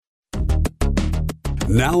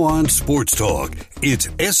Now on Sports Talk, it's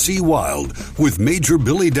SC Wild with Major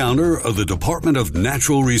Billy Downer of the Department of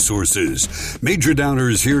Natural Resources. Major Downer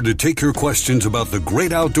is here to take your questions about the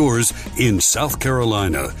great outdoors in South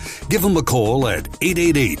Carolina. Give him a call at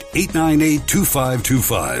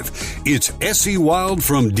 888-898-2525. It's SC Wild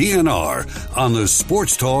from DNR on the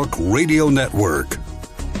Sports Talk Radio Network.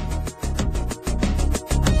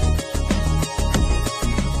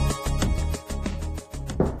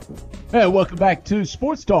 Hey, welcome back to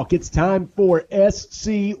Sports Talk. It's time for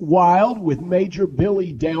SC Wild with Major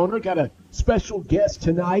Billy Downer. Got a special guest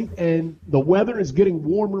tonight, and the weather is getting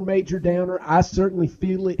warmer, Major Downer. I certainly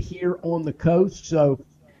feel it here on the coast. So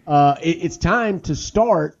it's time to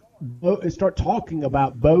start talking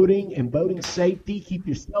about boating and boating safety. Keep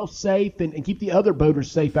yourself safe and keep the other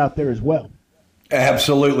boaters safe out there as well.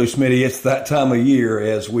 Absolutely, Smitty. It's that time of year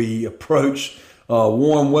as we approach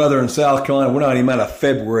warm weather in South Carolina. We're not even out of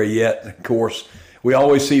February yet. Of course, we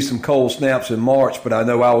always see some cold snaps in March, but I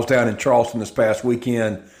know I was down in Charleston this past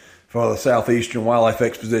weekend for the Southeastern Wildlife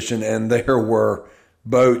Exposition, and there were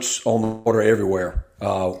boats on the water everywhere.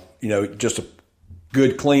 Just a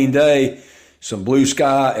good, clean day, some blue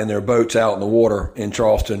sky, and there are boats out in the water in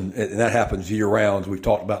Charleston, and that happens year-round, as we've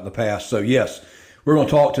talked about in the past. So, yes, we're going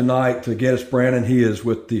to talk tonight to Geddes Brannon. He is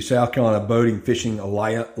with the South Carolina Boating Fishing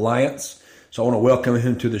Alliance. So I want to welcome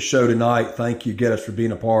him to the show tonight. Thank you, Geddes, for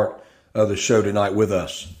being a part of the show tonight with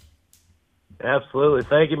us. Absolutely.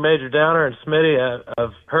 Thank you, Major Downer and Smitty.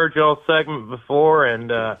 I've heard y'all's segment before,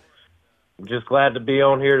 and I'm just glad to be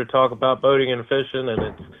on here to talk about boating and fishing.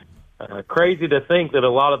 And it's crazy to think that a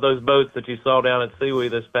lot of those boats that you saw down at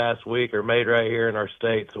Seawee this past week are made right here in our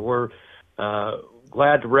state. So we're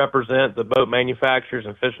glad to represent the boat manufacturers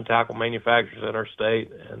and fish and tackle manufacturers in our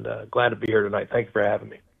state, and glad to be here tonight. Thank you for having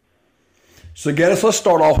me. So, Geddes, let's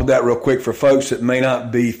start off with that real quick for folks that may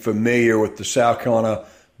not be familiar with the South Carolina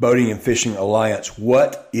Boating and Fishing Alliance.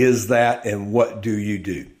 What is that, and what do you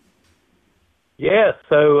do? Yeah,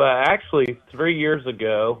 so actually 3 years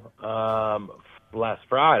ago, last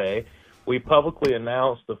Friday, we publicly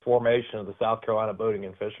announced the formation of the South Carolina Boating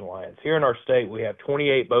and Fishing Alliance. Here in our state, we have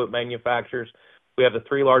 28 boat manufacturers. We have the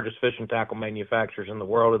three largest fish and tackle manufacturers in the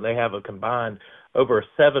world, and they have a combined over a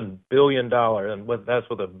 $7 billion, and that's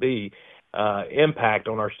with a B, impact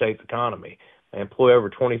on our state's economy. They employ over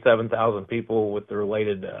 27,000 people with the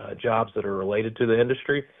related jobs that are related to the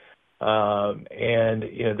industry. And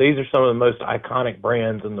these are some of the most iconic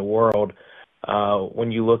brands in the world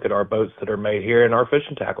when you look at our boats that are made here and our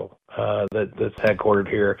fishing tackle that's headquartered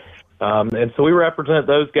here. And so we represent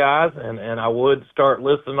those guys, and I would start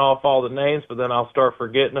listing off all the names, but then I'll start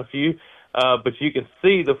forgetting a few. But you can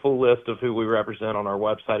see the full list of who we represent on our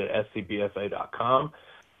website at scbfa.com.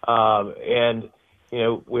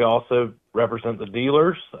 We also represent the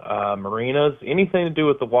dealers, marinas, anything to do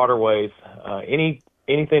with the waterways, anything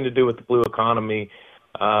to do with the blue economy.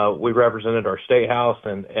 We represented our state house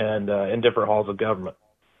and in different halls of government.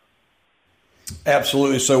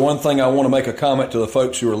 Absolutely. So one thing I want to make a comment to the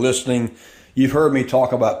folks who are listening. You've heard me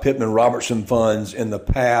talk about Pittman Robertson funds in the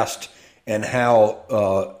past and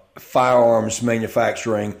how firearms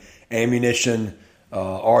manufacturing, ammunition,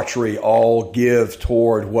 archery all give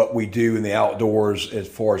toward what we do in the outdoors as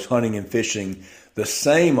far as hunting and fishing. The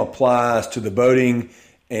same applies to the boating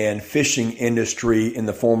and fishing industry in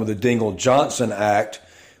the form of the Dingell-Johnson Act,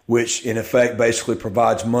 which in effect basically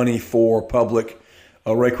provides money for public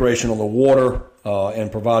recreation on the water and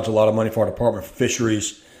provides a lot of money for our Department of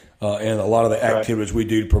Fisheries and a lot of the activities we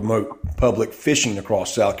do to promote public fishing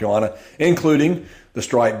across South Carolina, including the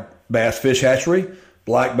striped bass fish hatchery,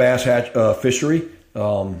 black bass fishery,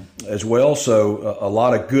 as well. So a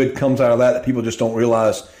lot of good comes out of that people just don't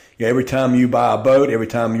realize. Every time you buy a boat, every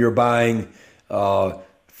time you're buying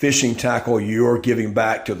fishing tackle, you're giving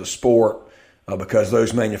back to the sport because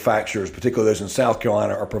those manufacturers, particularly those in South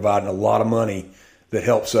Carolina, are providing a lot of money that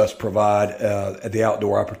helps us provide the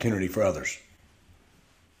outdoor opportunity for others.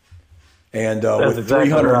 And with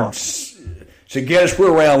exactly 300, right. So Geddes,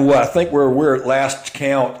 we're around what? I think we're at last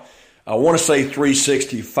count. I want to say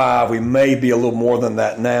 365. We may be a little more than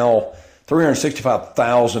that now.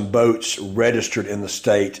 365,000 boats registered in the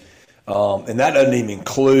state. And that doesn't even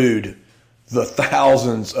include the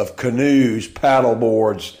thousands of canoes, paddle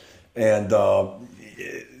boards, and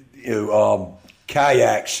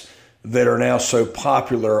kayaks that are now so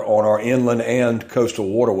popular on our inland and coastal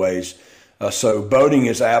waterways. So boating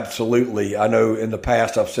is absolutely, I know in the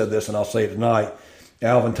past I've said this and I'll say it tonight,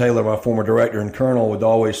 Alvin Taylor, my former director and colonel, would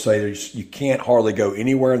always say you can't hardly go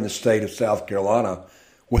anywhere in the state of South Carolina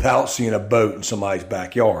without seeing a boat in somebody's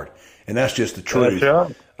backyard. And that's just the truth.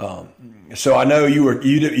 So I know you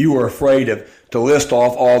were afraid to list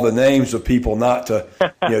off all the names of people, not to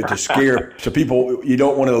to scare so people. You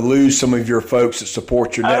don't want to lose some of your folks that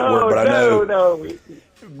support your network. But I know,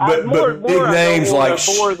 but big names like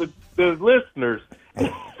for the listeners.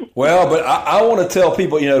 Well, but I want to tell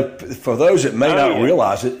people, for those that may not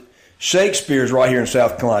realize it, Shakespeare's right here in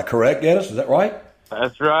South Carolina. Correct, Dennis? Is that right?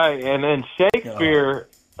 That's right. And then Shakespeare,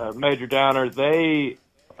 Major Downer, they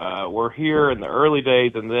were here in the early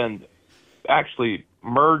days and then actually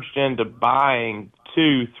merged into buying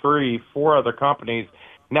 2, 3, 4 other companies.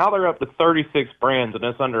 Now they're up to 36 brands, and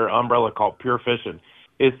it's under an umbrella called Pure Fishing.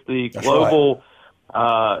 It's the global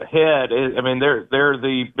head. I mean, they're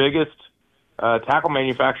the biggest tackle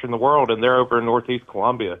manufacturer in the world, and they're over in Northeast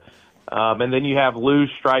Columbia. And then you have Lou,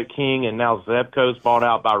 Strike King, and now Zebco's bought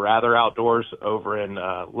out by Rather Outdoors over in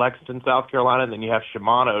Lexington, South Carolina. And then you have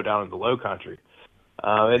Shimano down in the Low Country.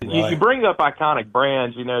 And you bring up iconic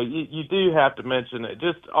brands, you do have to mention it.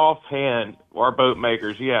 Just offhand, our boat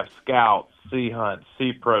makers, you have Scout, Sea Hunt,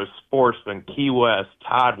 Sea Pro, Sportsman, Key West,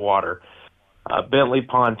 Tidewater, Bentley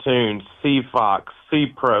Pontoons, Sea Fox, Sea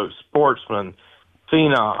Pro, Sportsman,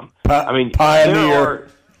 Phenom. Pioneer.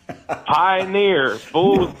 Pioneer,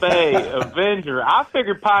 Bulls Bay, Avenger. I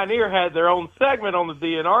figured Pioneer had their own segment on the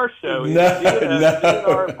DNR show.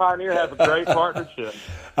 DNR and Pioneer have a great partnership.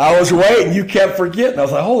 I was waiting. You kept forgetting. I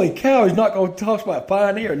was like, holy cow, he's not going to talk about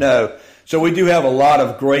Pioneer. No. So we do have a lot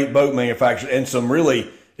of great boat manufacturers and some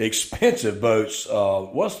really expensive boats.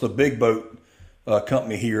 What's the big boat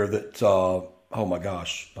company here that, oh my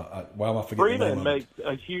gosh, why am I forgetting the name of it? Freeman makes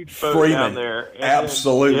a huge boat down there.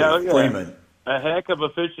 Absolutely, Freeman. A heck of a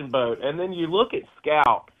fishing boat. And then you look at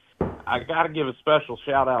Scout. I got to give a special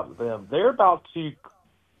shout out to them. They're about to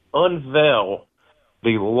unveil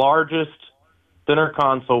the largest center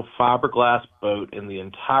console fiberglass boat in the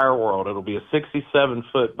entire world. It'll be a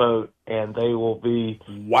 67-foot boat, and they will be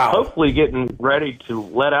hopefully getting ready to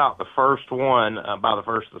let out the first one by the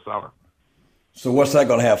first of the summer. So what's that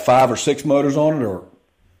going to have, 5 or 6 motors on it, or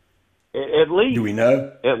at least? Do we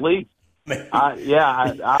know? At least.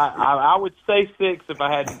 I would say 6 if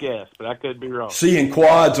I had to guess, but I could be wrong. Seeing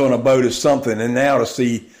quads on a boat is something, and now to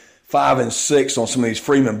see 5 and 6 on some of these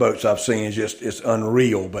Freeman boats I've seen is it's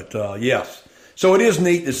unreal. But yes, so it is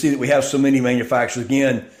neat to see that we have so many manufacturers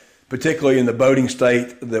again, particularly in the boating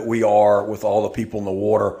state that we are with all the people in the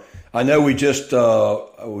water. I know we just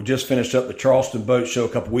finished up the Charleston Boat Show a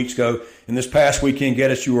couple weeks ago, and this past weekend,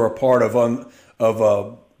 Geddes, you were a part of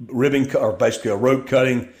ribbon or basically a rope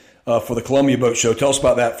cutting. For the Columbia Boat Show. Tell us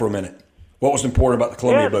about that for a minute. What was important about the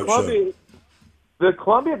Columbia Boat Show? The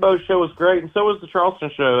Columbia Boat Show was great, and so was the Charleston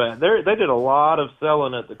Show. They did a lot of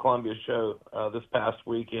selling at the Columbia Show this past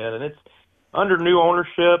weekend, and it's under new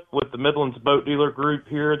ownership with the Midlands Boat Dealer Group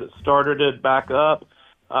here that started it back up,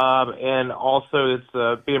 and also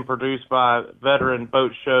it's being produced by veteran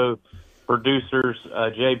boat show producers,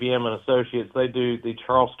 JBM and Associates. They do the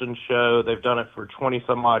Charleston Show. They've done it for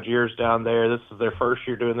 20-some-odd years down there. This is their first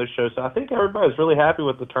year doing this show, so I think everybody's really happy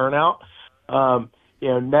with the turnout.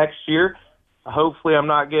 Next year, hopefully I'm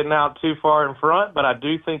not getting out too far in front, but I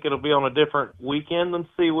do think it'll be on a different weekend than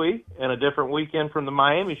Seawee and a different weekend from the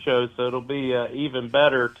Miami show, so it'll be even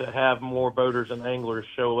better to have more boaters and anglers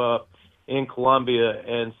show up in Columbia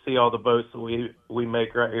and see all the boats that we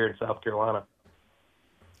make right here in South Carolina.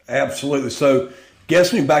 Absolutely. So,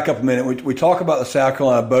 guess me back up a minute. We talk about the South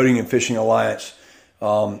Carolina Boating and Fishing Alliance,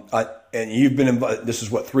 and you've been involved. This is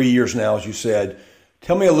 3 years now, as you said.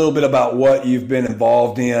 Tell me a little bit about what you've been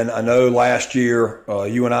involved in. I know last year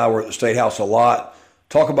you and I were at the State House a lot.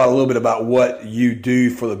 Talk about a little bit about what you do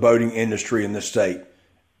for the boating industry in this state.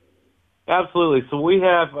 Absolutely. So we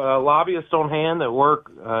have lobbyists on hand that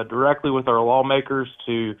work directly with our lawmakers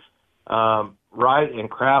to write and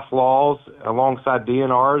craft laws alongside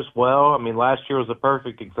DNR as well. I mean, last year was a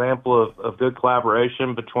perfect example of good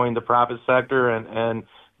collaboration between the private sector and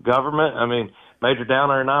government. I mean, Major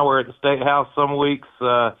Downer and I were at the State House some weeks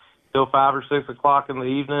till 5 or 6 o'clock in the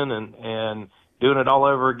evening and doing it all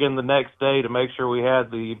over again the next day to make sure we had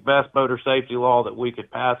the best motor safety law that we could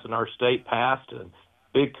pass in our state passed. And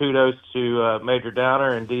big kudos to Major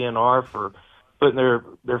Downer and DNR for putting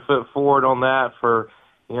their foot forward on that for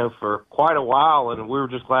quite a while, and we were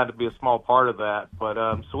just glad to be a small part of that. But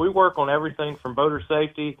so we work on everything from boater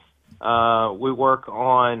safety. We work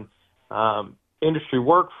on industry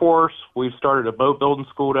workforce. We've started a boat building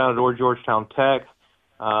school down at Georgetown Tech.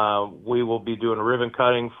 We will be doing a ribbon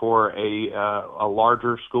cutting for a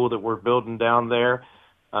larger school that we're building down there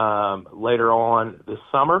later on this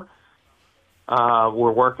summer.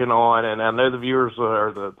 we're working on, and I know the viewers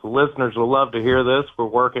or the listeners will love to hear this, we're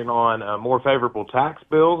working on more favorable tax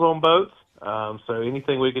bills on boats. So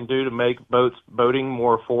anything we can do to make boating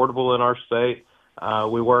more affordable in our state.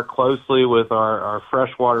 We work closely with our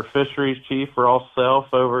freshwater fisheries chief, Ross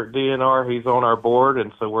Self, over at DNR. He's on our board,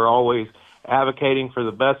 and so we're always advocating for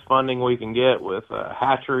the best funding we can get with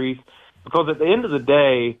hatcheries. Because at the end of the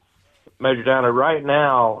day, Major Downer, right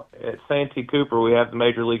now at Santee Cooper, we have the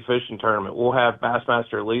Major League Fishing Tournament. We'll have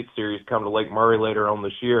Bassmaster Elite Series come to Lake Murray later on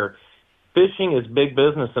this year. Fishing is big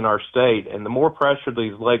business in our state, and the more pressure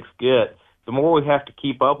these lakes get, the more we have to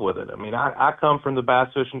keep up with it. I mean, I come from the bass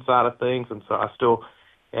fishing side of things, and so I still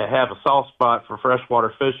have a soft spot for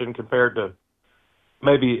freshwater fishing compared to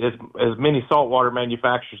maybe as many saltwater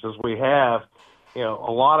manufacturers as we have. You know,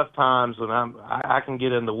 a lot of times when I can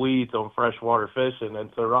get in the weeds on freshwater fishing, and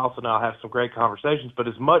so Ross and I'll have some great conversations. But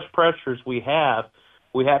as much pressure as we have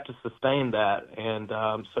to sustain that. And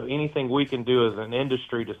so anything we can do as an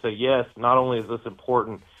industry to say, yes, not only is this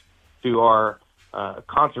important to our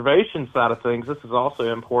conservation side of things, this is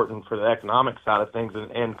also important for the economic side of things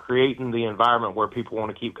and creating the environment where people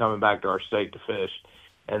want to keep coming back to our state to fish.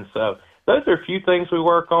 And so those are a few things we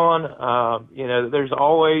work on. You know, there's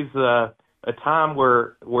always a time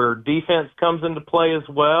where defense comes into play as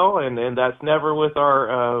well, and that's never with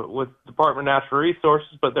our with Department of Natural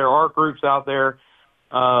Resources, but there are groups out there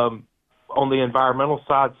on the environmental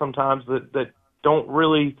side sometimes that don't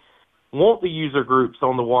really want the user groups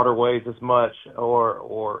on the waterways as much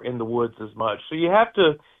or in the woods as much. So you have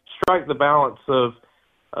to strike the balance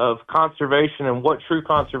of conservation and what true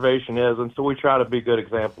conservation is, and so we try to be good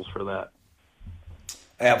examples for that.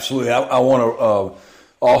 Absolutely. I want to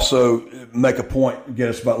also make a point, get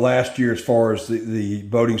us about last year as far as the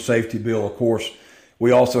boating safety bill. Of course,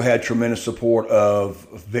 we also had tremendous support of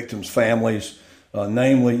victims' families,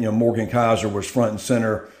 namely, you know, Morgan Kaiser was front and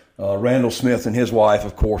center. Randall Smith and his wife,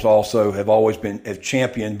 of course, also have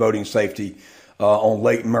championed boating safety on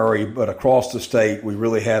Lake Murray, but across the state, we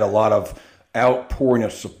really had a lot of outpouring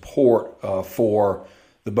of support for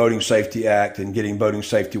the Boating Safety Act and getting boating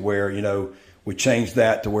safety wear. You know, we changed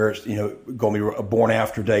that to where it's, you know, going to be a born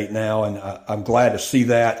after date now, and I'm glad to see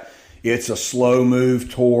that. It's a slow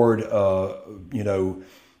move toward, you know,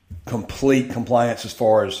 complete compliance as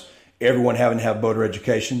far as everyone having to have boater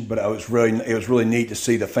education, but it was really neat to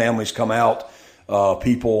see the families come out,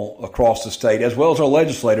 people across the state, as well as our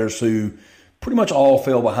legislators who pretty much all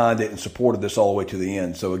fell behind it and supported this all the way to the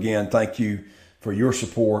end. So again, thank you for your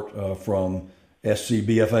support from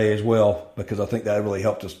SCBFA as well, because I think that really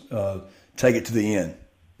helped us take it to the end.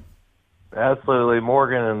 Absolutely.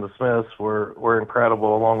 Morgan and the Smiths were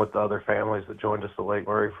incredible, along with the other families that joined us at Lake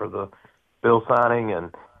Murray for the bill signing, and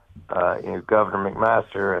you know, Governor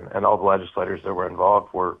McMaster and all the legislators that were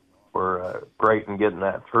involved were great in getting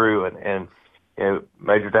that through. And you know,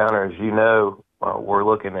 Major Downer, as you know, we're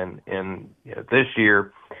looking in you know, this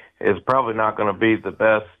year is probably not going to be the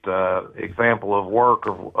best example of work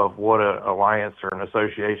of what an alliance or an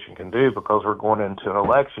association can do, because we're going into an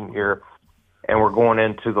election year and we're going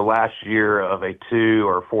into the last year of a 2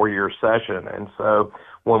 or 4 year session. And so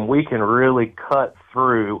when we can really cut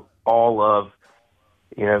through all of,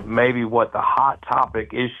 you know, maybe what the hot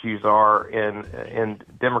topic issues are in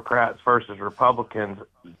Democrats versus Republicans,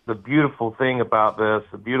 the beautiful thing about this,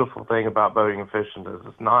 the beautiful thing about boating and fishing is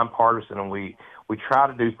it's nonpartisan, and we try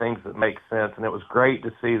to do things that make sense. And it was great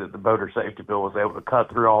to see that the boater safety bill was able to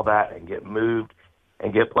cut through all that and get moved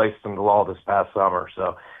and get placed into law this past summer.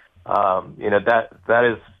 So, you know, that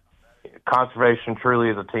is conservation truly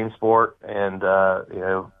is a team sport, and you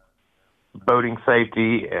know, boating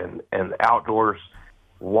safety and outdoors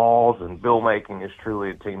laws and bill making is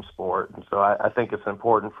truly a team sport. And so I think it's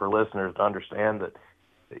important for listeners to understand that,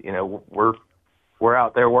 you know, we're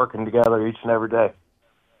out there working together each and every day.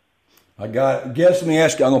 Let me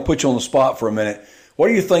ask you, I'm going to put you on the spot for a minute. What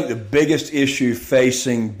do you think the biggest issue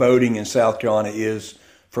facing boating in South Carolina is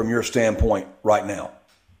from your standpoint right now?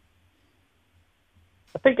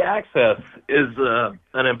 I think access is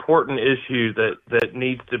an important issue that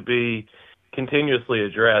needs to be continuously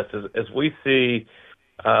addressed. As we see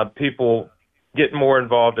people get more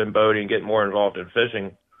involved in boating, get more involved in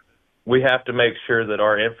fishing, we have to make sure that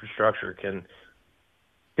our infrastructure can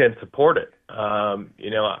support it.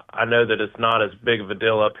 You know, I know that it's not as big of a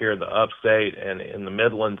deal up here in the upstate and in the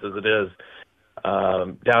Midlands as it is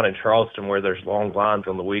down in Charleston, where there's long lines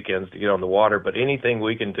on the weekends to get on the water. But anything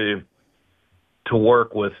we can do to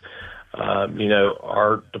work with, you know,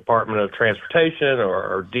 our Department of Transportation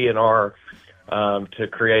or DNR to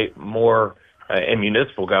create more, and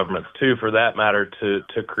municipal governments too, for that matter,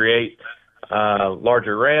 to create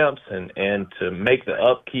larger ramps and to make the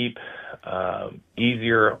upkeep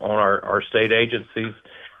easier on our state agencies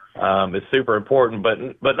is super important.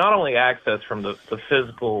 But not only access from the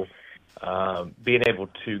physical being able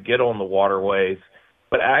to get on the waterways,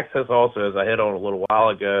 but access also, as I hit on a little while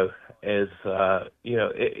ago, is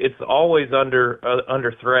it's always under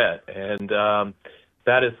threat, and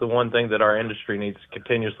that is the one thing that our industry needs to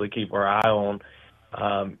continuously keep our eye on.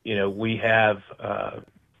 We have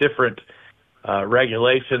different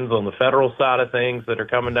regulations on the federal side of things that are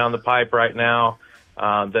coming down the pipe right now.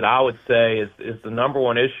 That I would say is the number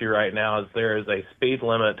one issue right now is there is a speed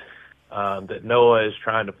limit that NOAA is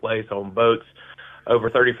trying to place on boats over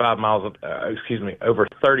 35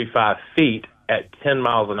 feet at 10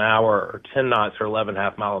 miles an hour or 10 knots or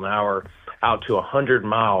 11.5 miles an hour out to 100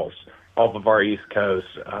 miles off of our East Coast.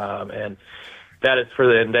 And that is for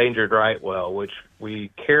the endangered right whale, which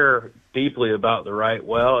we care deeply about the right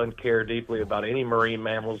whale and care deeply about any marine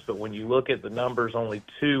mammals. But when you look at the numbers, only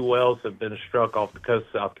 2 whales have been struck off the coast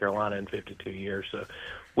of South Carolina in 52 years. So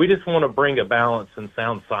we just want to bring a balance and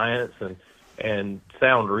sound science and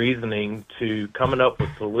sound reasoning to coming up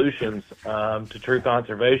with solutions to true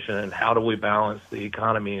conservation, and how do we balance the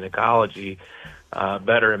economy and ecology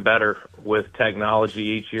better and better with technology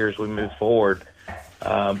each year as we move forward.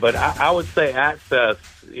 But I would say access,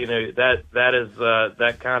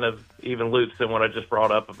 that kind of even loops in what I just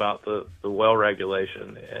brought up about the well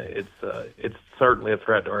regulation. It's certainly a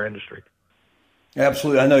threat to our industry.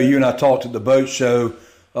 Absolutely. I know you and I talked at the boat show,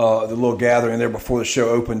 the little gathering there before the show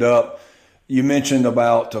opened up. You mentioned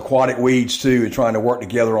about aquatic weeds too, and trying to work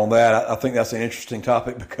together on that. I think that's an interesting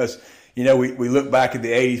topic because, we look back at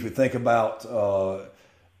the 80s, we think about hydrilla.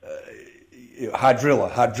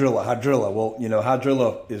 Well,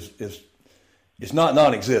 hydrilla is not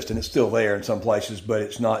non-existent. It's still there in some places, but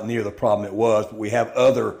it's not near the problem it was. But we have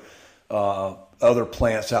other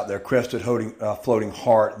plants out there, crested floating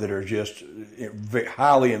heart, that are just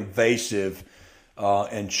highly invasive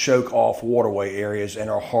and choke off waterway areas and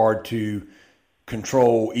are hard to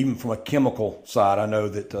control, even from a chemical side. I know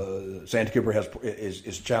that Santa Cooper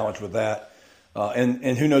is challenged with that.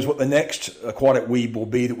 And who knows what the next aquatic weed will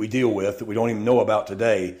be that we deal with that we don't even know about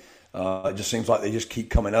today. It just seems like they just keep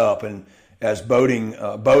coming up. And as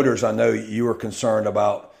boaters, I know you are concerned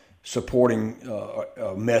about supporting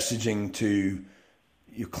messaging to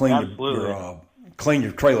you clean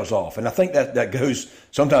your trailers off. And I think that goes,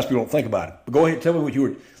 sometimes people don't think about it. But go ahead, tell me what you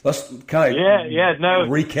were, let's kind of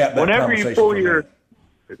recap that conversation.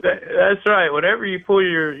 That's right. Whenever you pull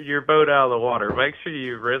your boat out of the water, make sure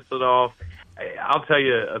you rinse it off. I'll tell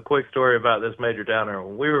you a quick story about this, Major Downer.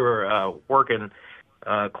 When we were working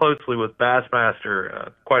closely with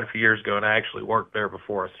Bassmaster quite a few years ago, and I actually worked there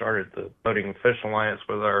before I started the Boating and Fishing Alliance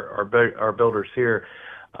with our builders here,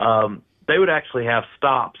 they would actually have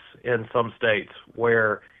stops in some states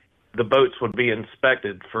where the boats would be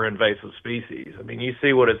inspected for invasive species. I mean, you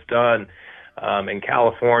see what it's done in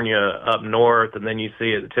California up north, and then you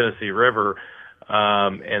see it at the Tennessee River,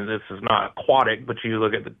 and this is not aquatic, but you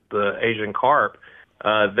look at the Asian carp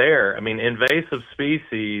there. I mean, invasive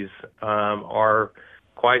species are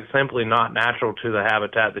quite simply not natural to the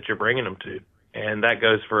habitat that you're bringing them to, and that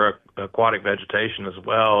goes for aquatic vegetation as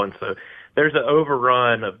well. And so there's an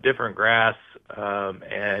overrun of different grass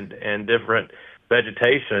and different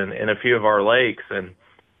vegetation in a few of our lakes, and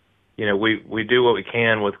we do what we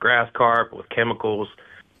can with grass carp, with chemicals,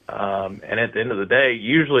 and at the end of the day,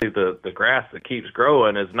 usually the grass that keeps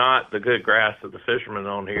growing is not the good grass that the fishermen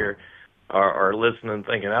on here are listening,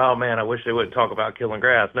 thinking, oh man, I wish they wouldn't talk about killing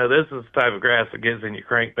grass. No, this is the type of grass that gets in your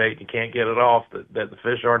crankbait and you can't get it off, that the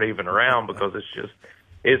fish aren't even around because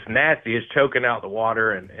it's nasty. It's choking out the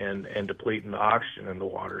water and depleting the oxygen in the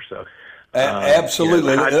water. So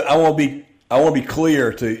absolutely, I want to be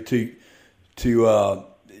clear to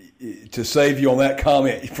save you on that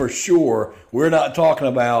comment for sure. We're not talking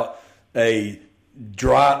about a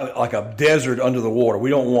dry, like a desert under the water. We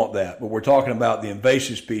don't want that, but we're talking about the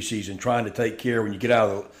invasive species and trying to take care when you get out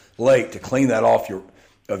of the lake to clean that off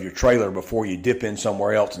of your trailer before you dip in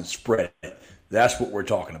somewhere else and spread it. That's what we're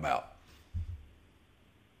talking about.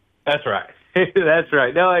 That's right. That's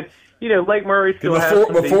right. No, Lake Murray still has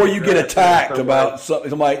before you get attacked about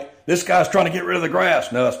something like this guy's trying to get rid of the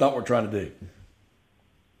grass. No, that's not what we're trying to do.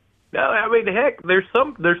 No, I mean, heck, there's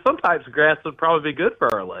some types of grass that would probably be good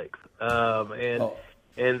for our lakes,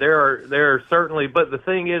 and there are certainly, but the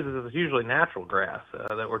thing is it's usually natural grass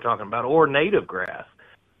that we're talking about, or native grass,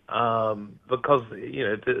 because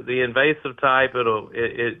the invasive type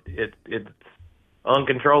it's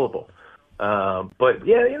uncontrollable. But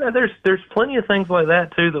yeah, there's plenty of things like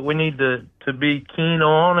that too that we need to be keen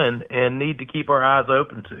on and need to keep our eyes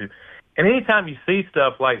open to. And anytime you see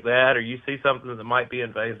stuff like that, or you see something that might be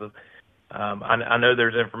invasive, I know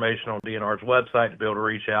there's information on DNR's website to be able to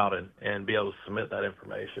reach out and be able to submit that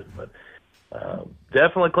information. But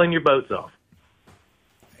definitely clean your boats off.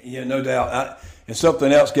 Yeah, no doubt. And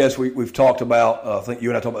something else, guys, we've talked about, I think you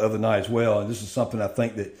and I talked about the other night as well, and this is something I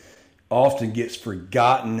think that often gets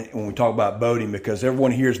forgotten when we talk about boating, because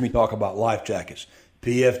everyone hears me talk about life jackets,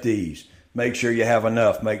 PFDs. Make sure you have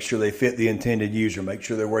enough. Make sure they fit the intended user. Make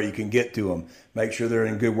sure they're where you can get to them. Make sure they're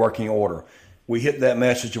in good working order. We hit that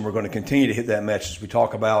message, and we're going to continue to hit that message. We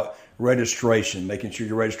talk about registration, making sure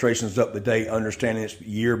your registration is up to date, understanding it's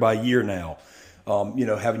year by year now.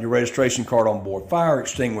 Having your registration card on board, fire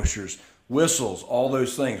extinguishers, whistles, all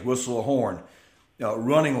those things, whistle a horn,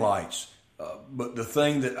 running lights. But the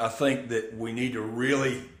thing that I think that we need to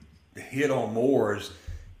really hit on more is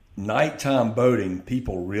nighttime boating.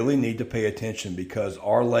 People really need to pay attention, because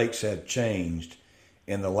our lakes have changed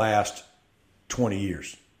in the last 20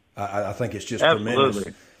 years. I think it's just Absolutely.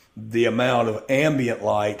 tremendous. The amount of ambient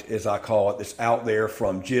light, as I call it, that's out there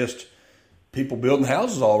from just people building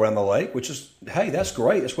houses all around the lake, which is, hey, that's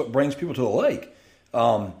great. That's what brings people to the lake.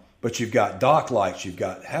 But you've got dock lights, you've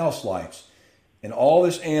got house lights, and all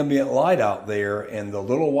this ambient light out there, and the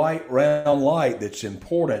little white round light that's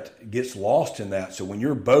important gets lost in that. So when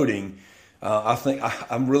you're boating, I think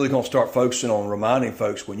I'm really going to start focusing on reminding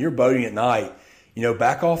folks, when you're boating at night,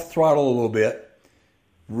 back off the throttle a little bit,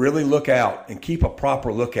 really look out and keep a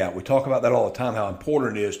proper lookout. We talk about that all the time, how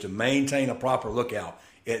important it is to maintain a proper lookout.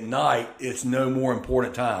 At night, it's no more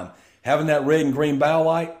important time. Having that red and green bow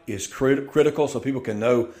light is critical, so people can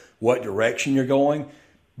know what direction you're going.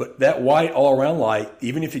 But that white all-around light,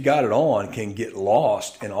 even if you got it on, can get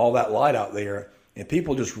lost in all that light out there. And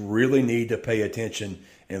people just really need to pay attention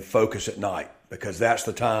and focus at night, because that's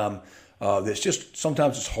the time that's just,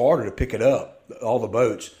 sometimes it's harder to pick it up, all the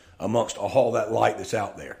boats, amongst all that light that's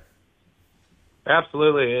out there.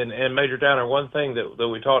 Absolutely. And Major Downer, one thing that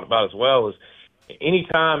we talked about as well is,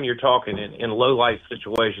 anytime you're talking in low light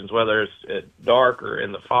situations, whether it's at dark or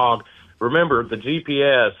in the fog, remember the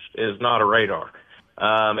GPS is not a radar,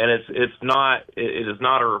 and it is not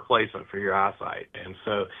a replacement for your eyesight. And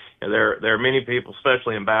so there are many people,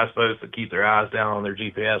 especially in bass boats, that keep their eyes down on their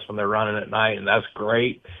GPS when they're running at night, and that's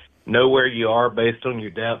great. Know where you are based on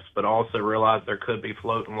your depths, but also realize there could be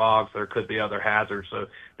floating logs, there could be other hazards. So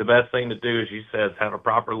the best thing to do, as you said, is have a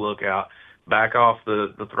proper lookout, back off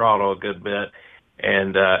the throttle a good bit,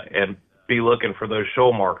 and be looking for those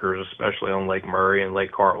shoal markers, especially on Lake Murray and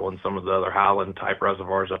Lake Hartwell and some of the other Highland-type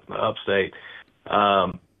reservoirs up in the upstate.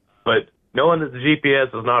 But knowing that the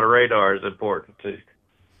GPS is not a radar is important, too.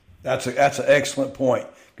 That's an excellent point,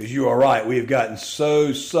 because you are right. We have gotten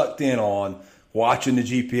so sucked in on watching the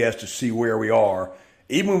GPS to see where we are.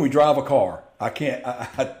 Even when we drive a car, I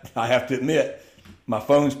have to admit, my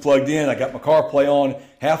phone's plugged in, I got my CarPlay on.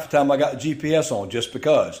 Half the time I got the GPS on just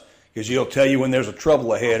because it'll tell you when there's a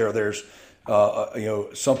trouble ahead, or there's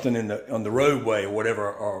something on the roadway or whatever,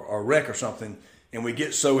 or a wreck or something. And we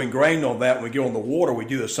get so ingrained on that, when we get on the water, we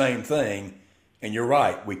do the same thing. And you're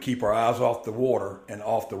right, we keep our eyes off the water and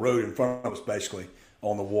off the road in front of us, basically,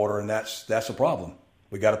 on the water, and that's a problem.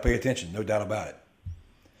 We got to pay attention, no doubt about it.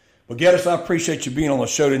 Well, Geddes, I appreciate you being on the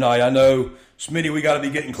show tonight. I know, Smitty, we got to be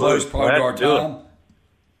getting close probably to our time.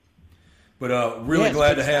 But really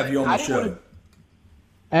glad to have you on the show.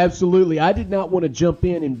 Absolutely. I did not want to jump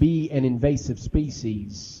in and be an invasive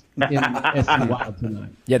species in SC Wild tonight.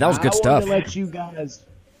 Yeah, that was good stuff. I wanted to let you guys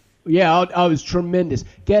 – I was tremendous.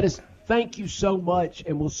 Geddes, thank you so much,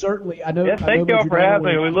 and we'll certainly – thank y'all for having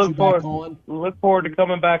me. We look forward to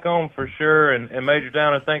coming back on for sure. And Major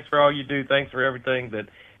Downer, thanks for all you do. Thanks for everything that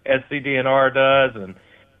SCDNR does. And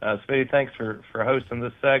Speedy, thanks for hosting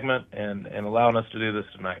this segment and allowing us to do this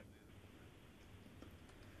tonight.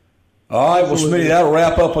 All right, well, Smitty, that'll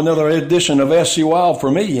wrap up another edition of SC Wild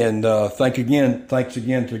for me. And thanks again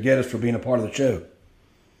to Geddes for being a part of the show.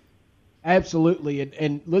 Absolutely.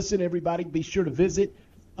 And listen, everybody, be sure to visit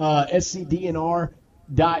scdnr.gov.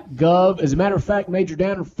 As a matter of fact, Major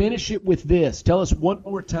Downer, finish it with this. Tell us one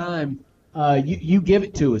more time. You give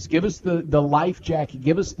it to us. Give us the life jacket.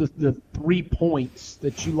 Give us the 3 points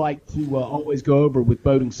that you like to always go over with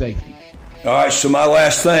boating safety. All right, so my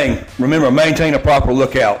last thing, remember, maintain a proper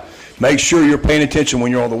lookout. Make sure you're paying attention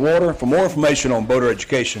when you're on the water. For more information on boater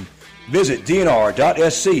education, visit dnr.sc.gov.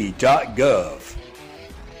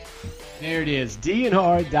 There it is,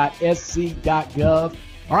 dnr.sc.gov.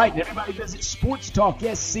 All right, and everybody visit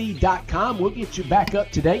sportstalksc.com. We'll get you back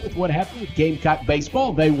up to date with what happened with Gamecock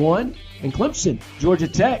baseball. They won. And Clemson, Georgia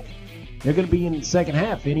Tech, they're going to be in the second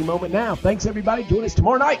half any moment now. Thanks, everybody. Join us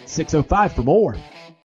tomorrow night, 6:05 for more.